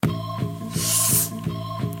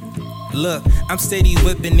Look, I'm steady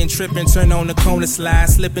whipping and tripping, turn on the corner slide,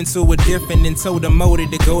 slip into a different and told the motor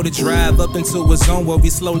to go to drive up into a zone where we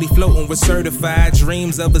slowly floating. We're certified,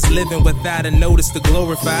 dreams of us living without a notice to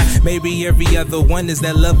glorify. Maybe every other one is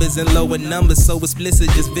that love is in lower numbers, so explicit,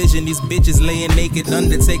 just vision these bitches laying naked,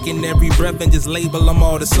 undertaking every breath and just label them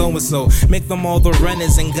all the so-and-so. Make them all the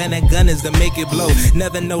runners and gunners to make it blow.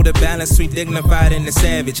 Never know the balance between dignified and the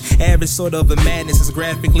savage. Average sort of a madness is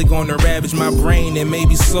graphically gonna ravage my brain and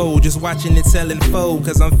maybe soul. Just watching it tell and fold,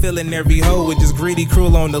 cause I'm feeling every hoe with just greedy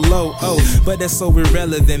cruel on the low. Oh, but that's so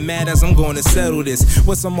irrelevant, mad as I'm gonna settle this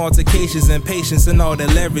with some altercations and patience and all the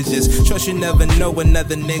leverages. Trust you never know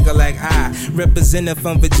another nigga like I, representing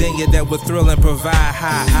from Virginia that would thrill and provide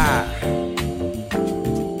high.